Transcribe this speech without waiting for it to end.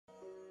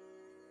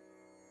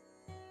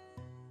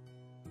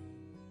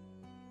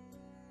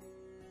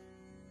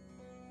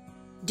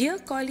Dear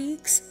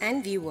colleagues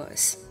and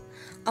viewers,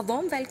 a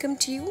warm welcome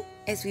to you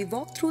as we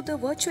walk through the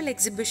virtual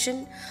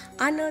exhibition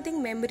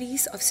Unearthing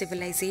Memories of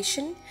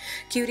Civilization,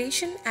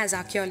 Curation as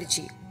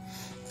Archaeology,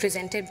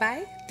 presented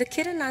by the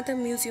KNMA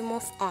Museum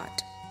of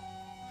Art.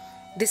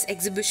 This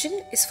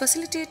exhibition is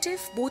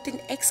facilitative both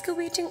in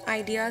excavating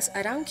ideas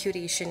around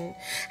curation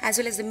as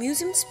well as the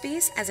museum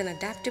space as an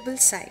adaptable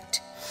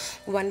site,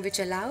 one which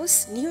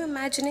allows new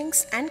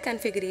imaginings and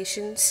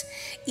configurations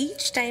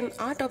each time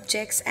art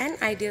objects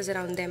and ideas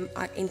around them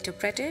are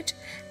interpreted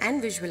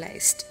and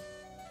visualized.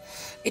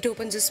 It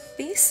opens a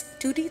space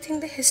to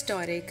rethink the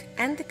historic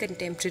and the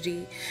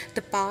contemporary,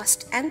 the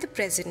past and the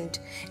present,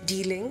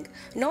 dealing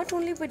not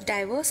only with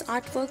diverse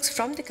artworks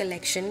from the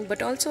collection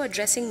but also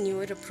addressing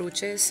newer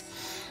approaches,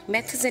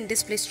 methods and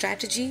display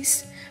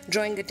strategies,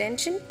 drawing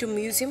attention to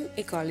museum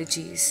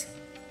ecologies.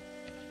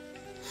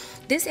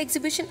 This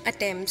exhibition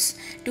attempts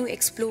to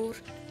explore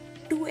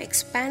two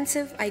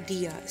expansive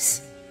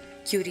ideas,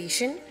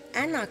 curation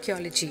and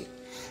archaeology,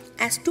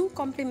 as two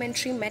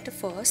complementary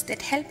metaphors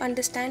that help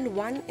understand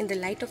one in the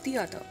light of the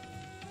other.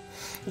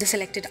 The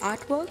selected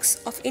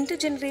artworks of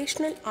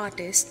intergenerational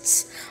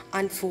artists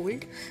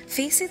unfold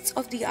facets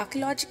of the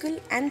archaeological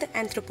and the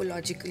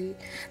anthropological,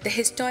 the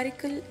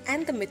historical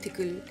and the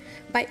mythical,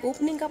 by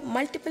opening up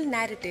multiple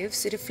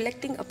narratives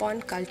reflecting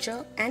upon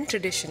culture and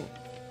tradition.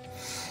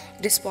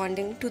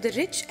 Responding to the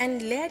rich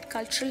and layered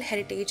cultural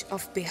heritage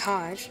of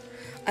Bihar,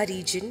 a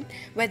region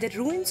where the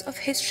ruins of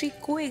history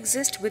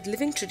coexist with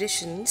living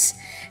traditions,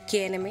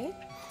 KNMA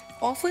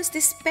offers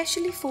this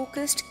specially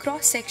focused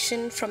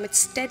cross-section from its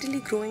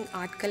steadily growing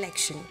art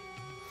collection.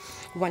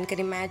 One can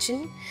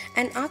imagine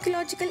an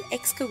archaeological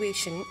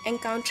excavation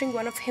encountering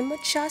one of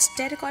Himmat Shah's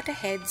terracotta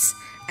heads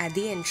at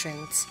the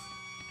entrance.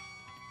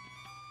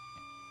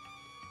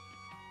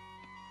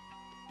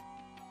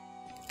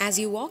 As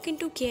you walk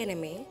into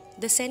KNMA,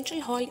 the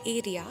central hall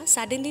area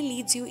suddenly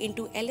leads you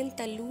into Ellen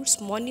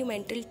Tallur's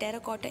monumental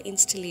terracotta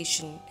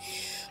installation,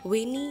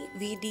 Veni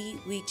Vidi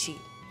Vici.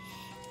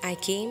 I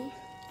came,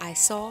 I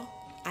saw,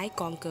 I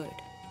conquered.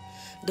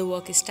 The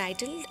work is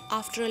titled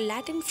after a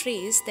Latin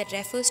phrase that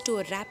refers to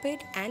a rapid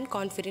and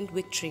confident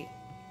victory.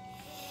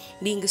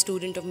 Being a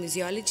student of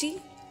museology,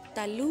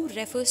 Tallur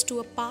refers to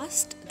a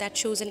past that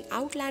shows an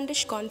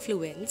outlandish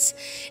confluence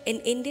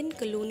in Indian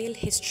colonial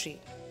history.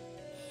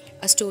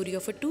 A story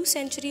of a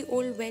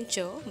 2-century-old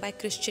venture by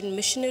Christian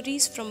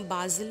missionaries from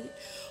Basel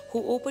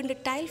who opened a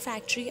tile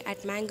factory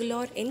at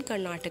Mangalore in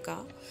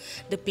Karnataka,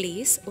 the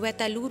place where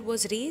Tallur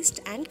was raised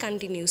and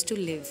continues to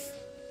live.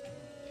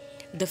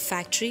 The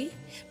factory,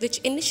 which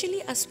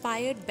initially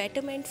aspired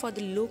betterment for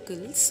the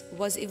locals,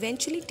 was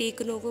eventually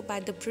taken over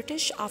by the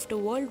British after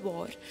World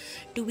War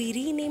to be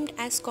renamed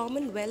as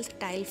Commonwealth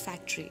Tile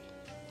Factory.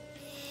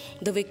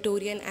 The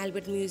Victoria and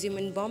Albert Museum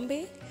in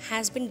Bombay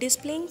has been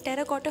displaying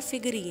terracotta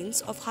figurines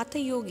of Hatha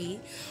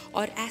Yogi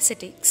or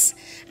ascetics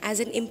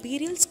as an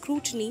imperial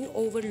scrutiny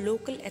over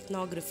local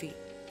ethnography.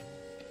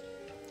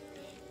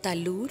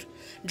 Tallur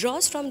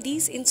draws from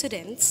these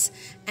incidents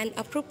and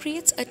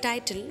appropriates a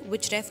title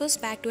which refers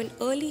back to an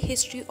early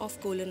history of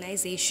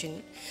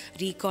colonization,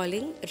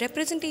 recalling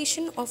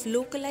representation of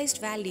localized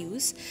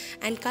values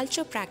and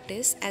culture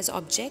practice as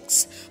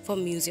objects for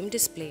museum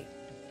display.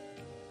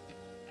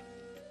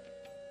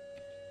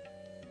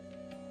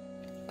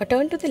 A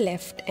turn to the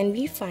left and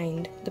we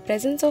find the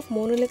presence of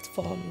monolith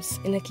forms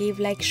in a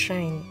cave-like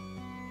shrine.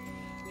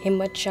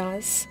 Himmat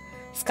Shah's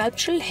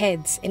sculptural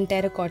heads in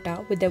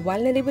terracotta with their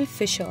vulnerable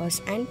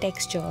fissures and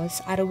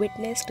textures are a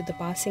witness to the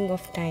passing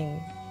of time.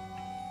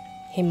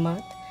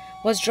 Himmat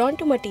was drawn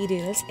to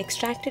materials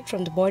extracted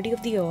from the body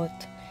of the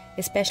earth,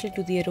 especially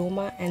to the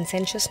aroma and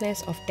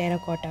sensuousness of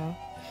terracotta,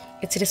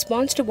 its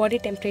response to body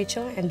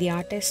temperature and the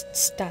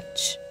artist's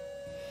touch.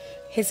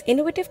 His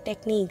innovative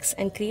techniques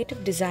and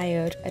creative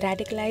desire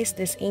radicalized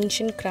this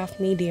ancient craft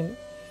medium,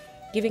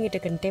 giving it a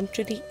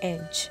contemporary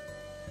edge.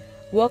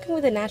 Working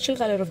with the natural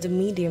color of the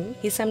medium,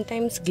 he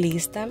sometimes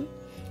glazed them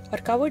or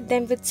covered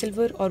them with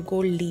silver or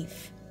gold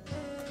leaf.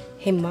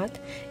 Himmat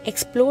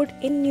explored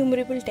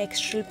innumerable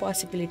textural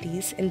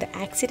possibilities in the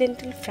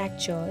accidental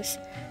fractures,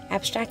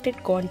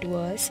 abstracted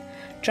contours,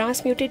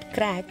 transmuted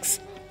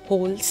cracks,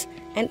 holes,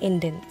 and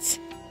indents.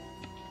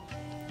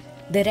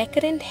 The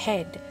recurrent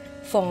head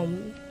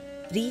form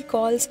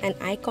recalls an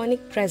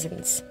iconic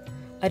presence,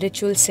 a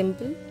ritual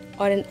symbol,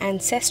 or an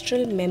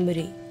ancestral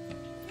memory.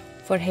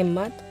 For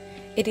Himmat,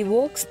 it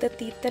evokes the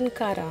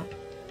Tirthankara,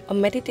 a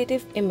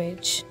meditative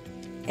image,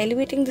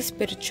 elevating the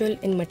spiritual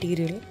in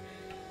material.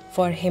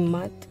 For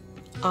Himmat,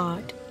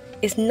 art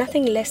is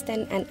nothing less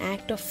than an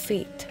act of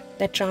faith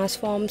that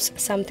transforms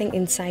something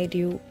inside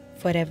you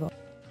forever.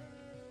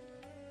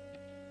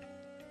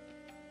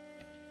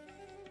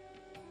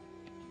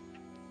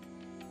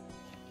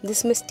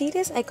 This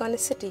mysterious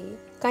iconicity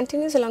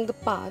continues along the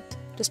path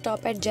to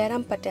stop at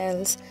Jairam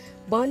Patel's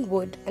burned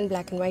wood and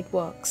black and white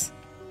works.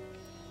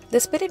 The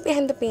spirit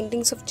behind the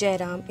paintings of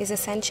Jairam is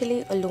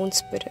essentially a lone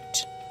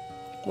spirit.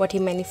 What he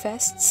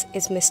manifests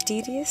is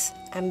mysterious,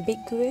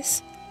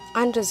 ambiguous,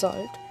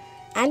 unresolved,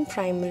 and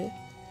primal,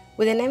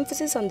 with an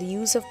emphasis on the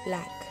use of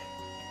black.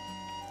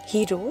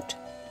 He wrote,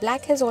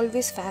 "Black has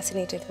always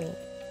fascinated me.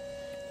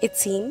 It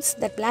seems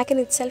that black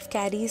in itself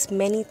carries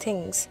many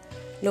things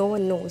no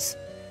one knows,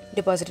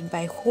 deposited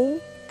by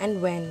whom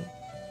and when."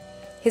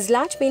 His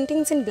large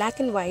paintings in black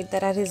and white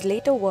that are his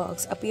later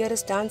works appear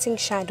as dancing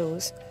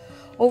shadows,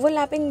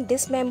 overlapping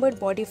dismembered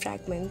body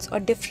fragments or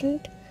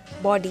different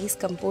bodies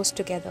composed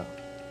together.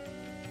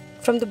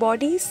 From the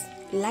body's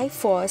life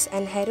force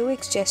and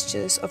heroic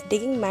gestures of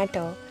digging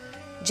matter,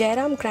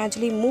 Jairam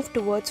gradually moved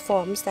towards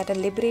forms that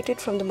are liberated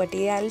from the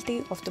materiality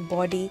of the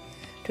body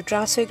to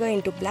transfigure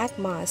into black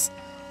mass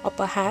or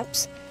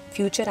perhaps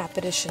future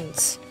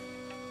apparitions.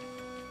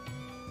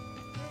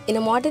 In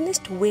a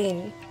modernist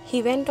vein,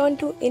 he went on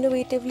to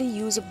innovatively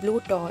use a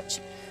blowtorch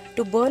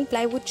to burn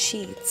plywood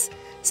sheets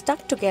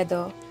stuck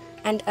together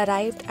and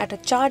arrived at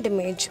a charred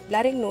image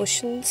blurring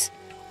notions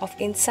of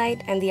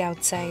inside and the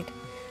outside,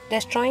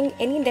 destroying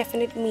any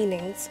definite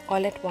meanings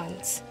all at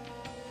once.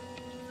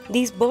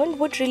 These burned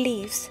wood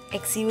reliefs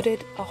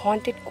exuded a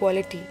haunted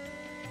quality,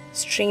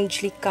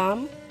 strangely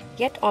calm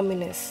yet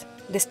ominous,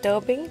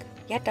 disturbing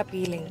yet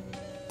appealing,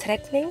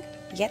 threatening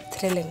yet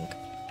thrilling.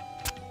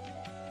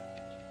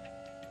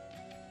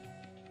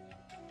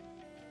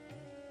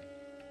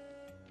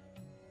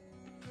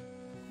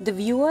 The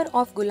viewer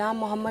of Ghulam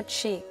Muhammad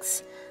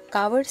Sheikh's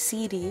cover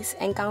series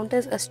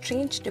encounters a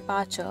strange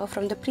departure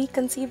from the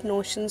preconceived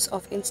notions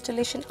of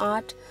installation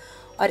art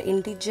or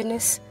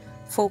indigenous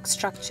folk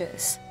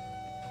structures.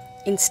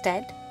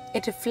 Instead,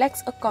 it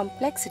reflects a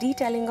complex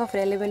retelling of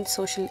relevant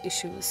social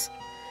issues.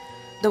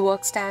 The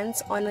work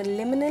stands on a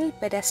liminal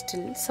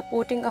pedestal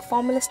supporting a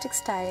formalistic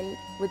style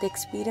with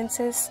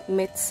experiences,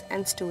 myths,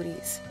 and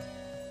stories.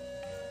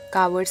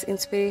 Kawar's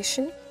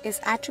inspiration is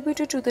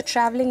attributed to the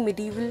travelling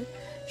medieval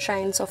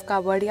shrines of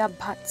Kawadiya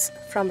Bhatts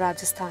from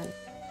Rajasthan.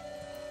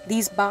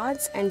 These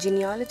bards and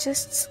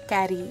genealogists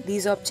carry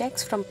these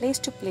objects from place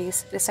to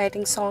place,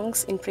 reciting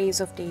songs in praise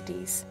of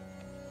deities.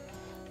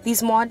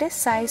 These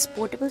modest-sized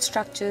portable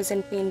structures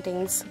and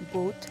paintings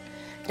both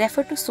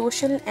refer to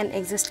social and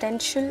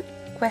existential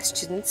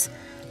questions,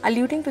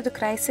 alluding to the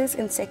crisis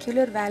in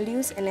secular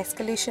values and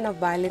escalation of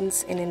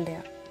violence in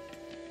India.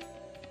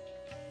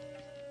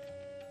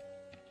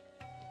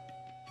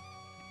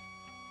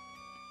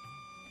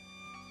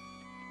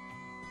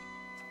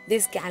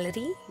 This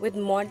gallery, with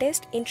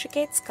modest,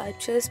 intricate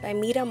sculptures by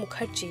Meera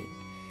Mukherjee,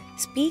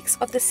 speaks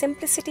of the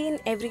simplicity and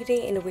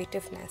everyday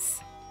innovativeness.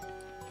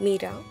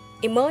 Meera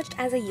emerged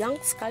as a young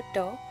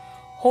sculptor,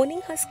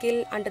 honing her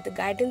skill under the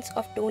guidance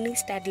of Toni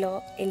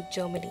Stadler in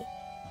Germany.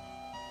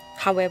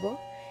 However,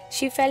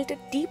 she felt a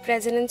deep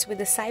resonance with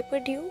the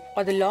Cyperdew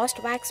or the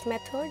lost wax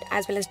method,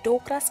 as well as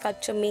Dokra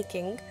sculpture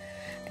making,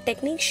 a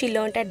technique she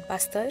learnt at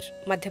Bastar,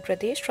 Madhya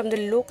Pradesh from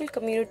the local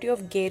community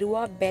of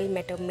Gerua bell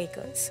metal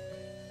makers.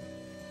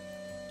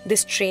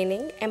 This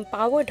training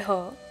empowered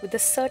her with a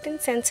certain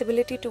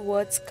sensibility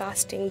towards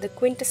casting the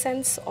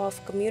quintessence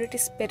of community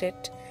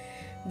spirit,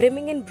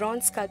 brimming in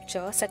bronze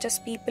sculpture such as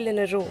people in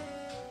a row,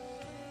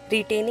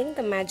 retaining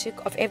the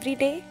magic of every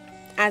day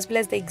as well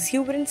as the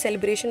exuberant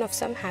celebration of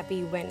some happy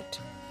event.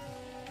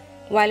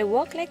 While a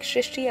work like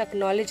Shrishti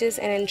acknowledges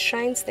and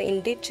enshrines the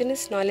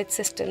indigenous knowledge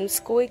systems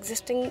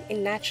coexisting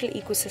in natural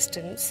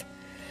ecosystems,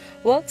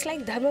 works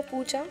like Dharma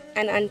Puja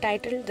and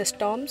Untitled The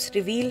Storms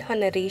reveal her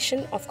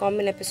narration of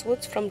common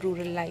episodes from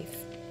rural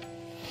life.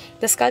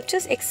 The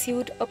sculptures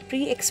exude a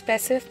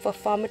pre-expressive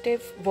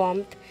performative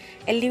warmth,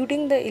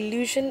 eluding the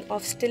illusion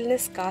of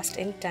stillness cast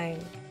in time.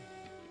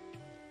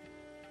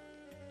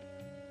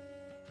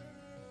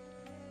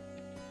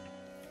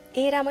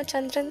 A.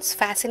 Ramachandran's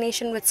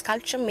fascination with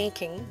sculpture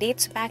making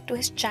dates back to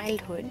his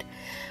childhood,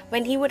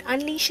 when he would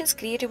unleash his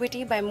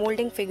creativity by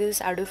molding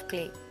figures out of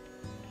clay.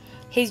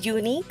 His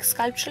unique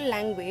sculptural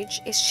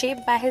language is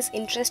shaped by his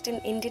interest in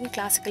Indian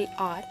classical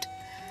art,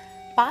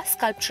 past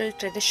sculptural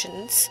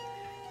traditions,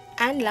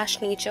 and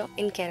lush nature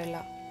in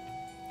Kerala.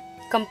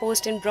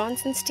 Composed in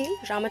bronze and steel,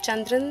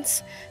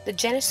 Ramachandran's The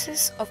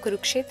Genesis of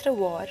Kurukshetra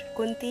War,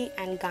 Kunti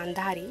and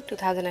Gandhari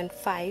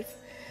 2005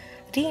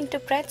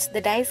 reinterprets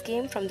the dice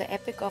game from the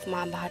epic of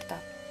Mahabharata.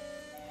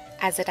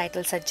 As the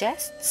title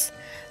suggests,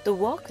 the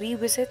work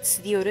revisits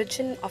the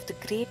origin of the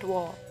Great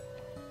War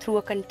through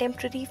a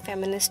contemporary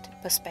feminist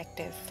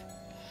perspective.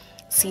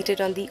 Seated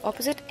on the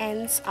opposite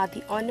ends are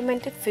the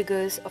ornamented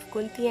figures of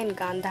Kunti and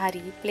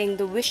Gandhari playing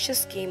the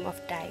vicious game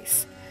of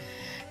dice,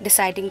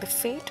 deciding the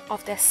fate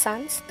of their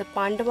sons, the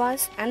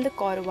Pandavas and the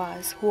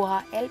Kauravas, who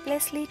are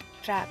helplessly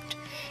trapped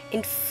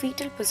in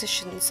fetal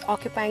positions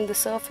occupying the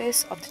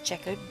surface of the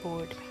checkered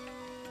board.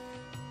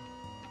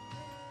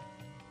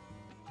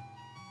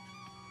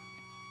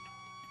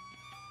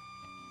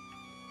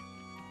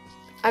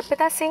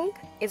 Arpita Singh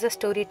is a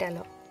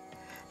storyteller.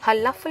 Her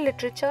love for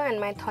literature and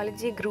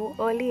mythology grew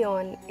early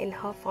on in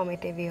her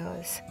formative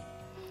years.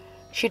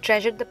 She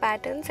treasured the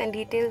patterns and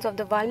details of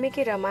the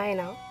Valmiki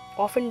Ramayana,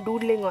 often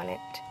doodling on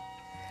it.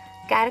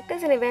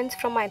 Characters and events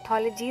from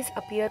mythologies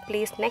appear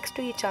placed next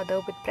to each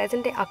other with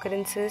present-day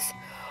occurrences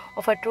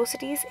of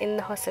atrocities in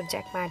her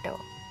subject matter.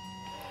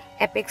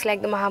 Epics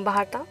like the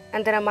Mahabharata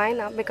and the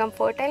Ramayana become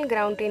fertile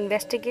ground to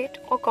investigate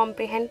or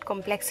comprehend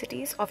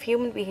complexities of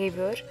human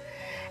behavior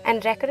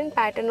and recurrent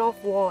pattern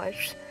of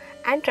wars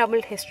and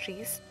troubled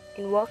histories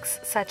in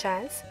works such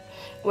as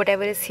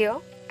Whatever is Here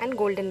and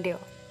Golden Deer.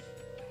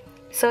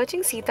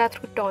 Searching Sita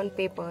through torn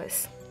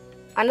papers.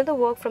 Another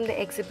work from the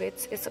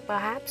exhibits is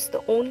perhaps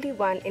the only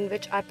one in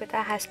which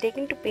Arpita has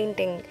taken to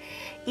painting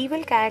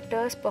evil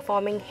characters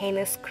performing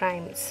heinous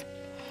crimes.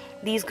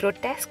 These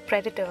grotesque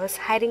predators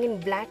hiding in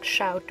black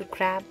shroud to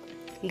grab,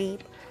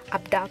 leap,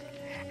 abduct,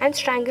 and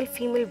strangle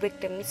female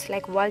victims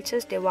like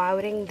vultures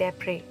devouring their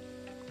prey.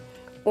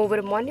 Over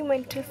a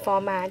monumental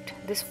format,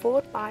 this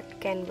 4-part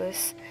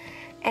canvas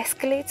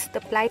escalates the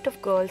plight of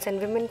girls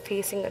and women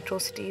facing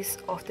atrocities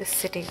of this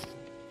city.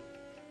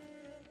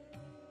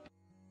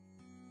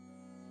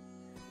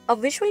 A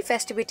visual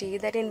festivity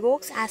that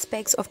invokes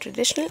aspects of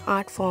traditional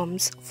art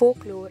forms,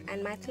 folklore,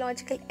 and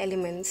mythological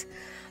elements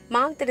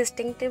mark the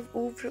distinctive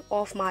oeuvre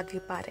of Madhvi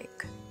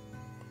Parekh.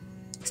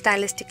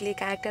 Stylistically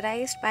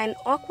characterized by an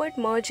awkward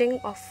merging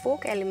of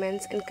folk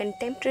elements and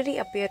contemporary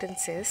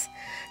appearances,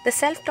 the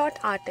self-taught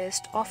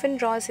artist often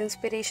draws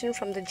inspiration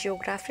from the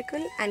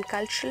geographical and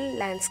cultural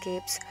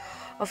landscapes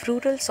of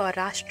rural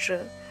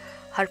Saurashtra,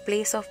 her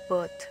place of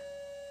birth.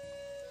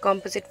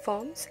 Composite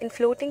forms in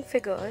floating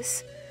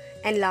figures,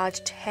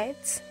 enlarged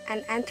heads,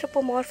 and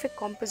anthropomorphic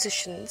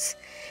compositions,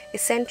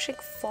 eccentric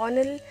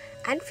faunal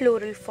and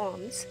floral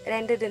forms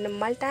rendered in a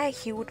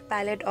multi-hued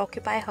palette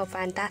occupy her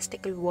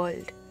fantastical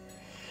world.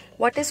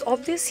 What is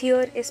obvious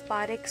here is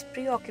Parekh's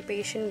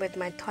preoccupation with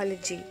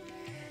mythology,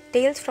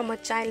 tales from her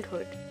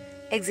childhood,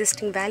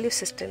 existing value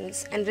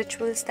systems, and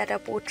rituals that are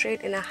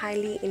portrayed in a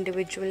highly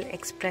individual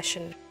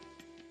expression.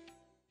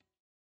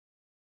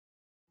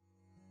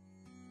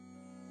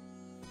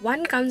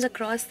 One comes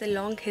across the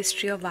long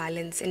history of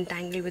violence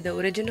entangled with the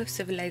origin of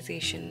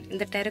civilization in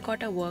the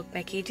terracotta work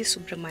by K.G.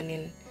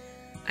 Subramanian,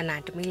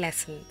 Anatomy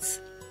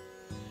Lessons.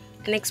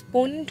 An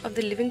exponent of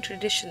the living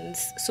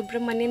traditions,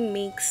 Subramanian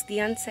makes the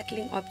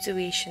unsettling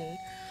observation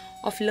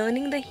of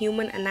learning the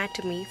human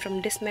anatomy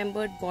from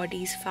dismembered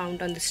bodies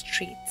found on the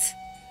streets.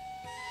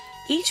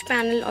 Each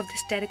panel of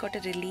this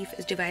terracotta relief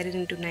is divided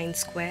into 9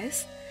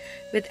 squares,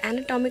 with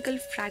anatomical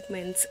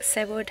fragments,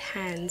 severed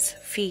hands,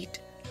 feet,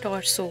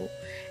 torso,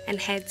 and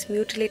heads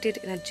mutilated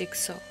in a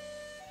jigsaw.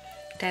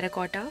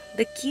 Terracotta,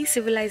 the key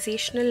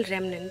civilizational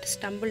remnant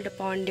stumbled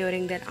upon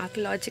during their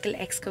archaeological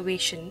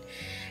excavation,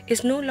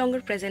 is no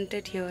longer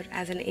presented here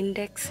as an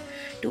index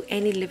to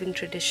any living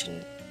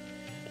tradition,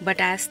 but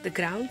as the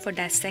ground for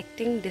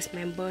dissecting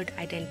dismembered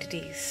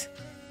identities.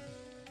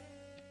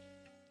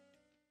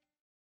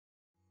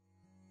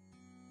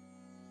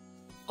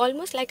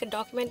 Almost like a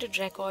documented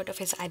record of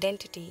his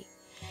identity,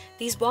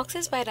 these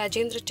boxes by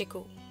Rajendra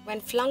Tikku, when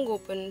flung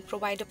open,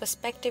 provide a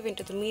perspective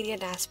into the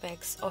myriad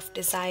aspects of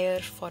desire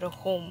for a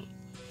home,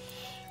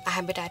 a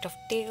habitat of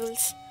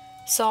tales,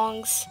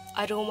 songs,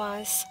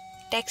 aromas,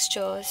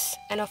 textures,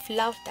 and of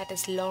love that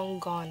is long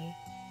gone.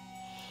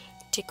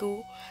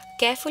 Tikku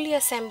carefully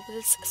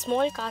assembles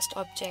small cast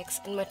objects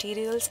and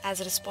materials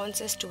as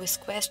responses to his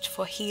quest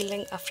for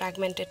healing a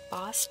fragmented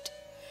past,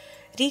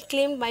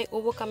 reclaimed by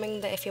overcoming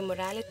the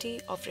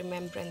ephemerality of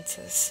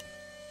remembrances.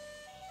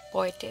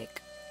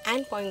 Poetic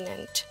and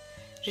poignant,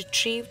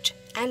 retrieved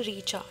and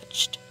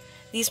recharged,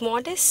 these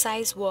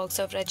modest-sized works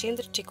of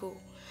Rajendra Tikku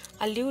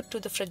allude to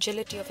the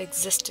fragility of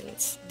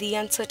existence, the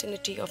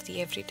uncertainty of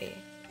the everyday.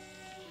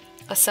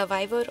 A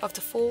survivor of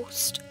the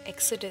forced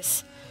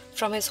exodus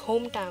from his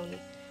hometown,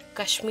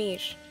 Kashmir,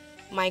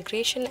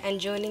 migration and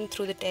journeying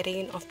through the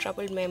terrain of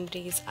troubled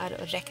memories are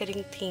a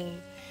recurring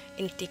theme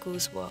in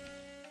Tikku's work.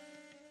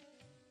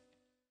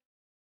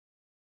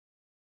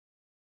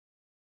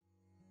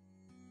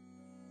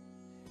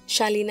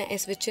 Shalina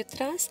S.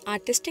 Vichitra's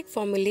artistic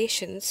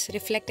formulations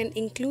reflect an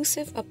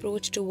inclusive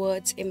approach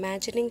towards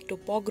imagining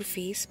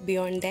topographies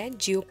beyond their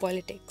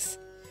geopolitics.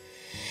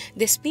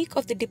 They speak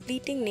of the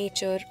depleting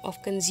nature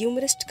of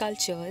consumerist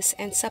cultures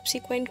and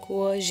subsequent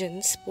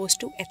coercions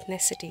posed to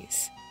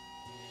ethnicities.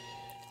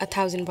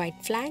 1,000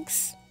 White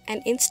Flags,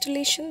 an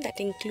installation that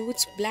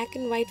includes black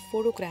and white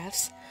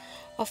photographs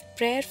of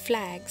prayer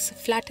flags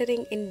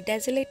fluttering in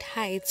desolate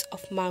heights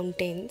of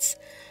mountains,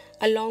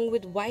 along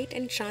with white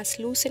and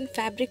translucent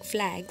fabric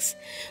flags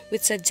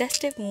with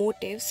suggestive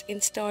motifs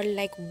installed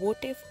like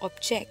votive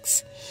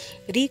objects,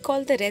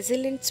 recall the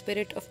resilient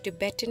spirit of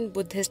Tibetan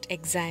Buddhist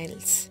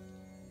exiles.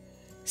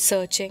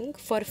 Searching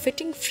for a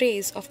fitting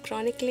phrase of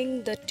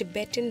chronicling the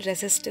Tibetan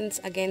resistance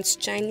against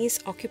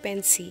Chinese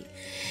occupancy,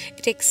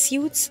 it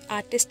exudes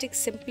artistic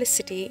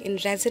simplicity in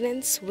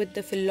resonance with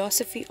the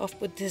philosophy of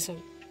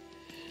Buddhism.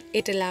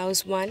 It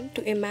allows one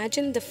to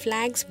imagine the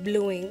flags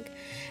blowing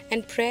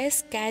and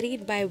prayers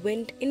carried by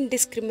wind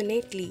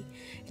indiscriminately,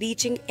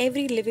 reaching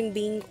every living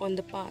being on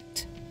the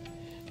path.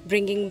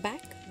 Bringing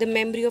back the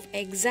memory of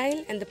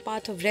exile and the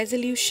path of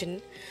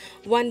resolution,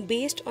 one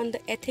based on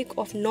the ethic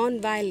of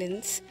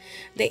non-violence,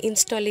 the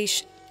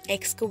installation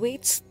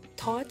excavates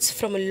thoughts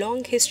from a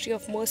long history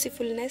of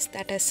mercifulness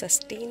that has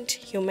sustained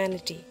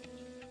humanity.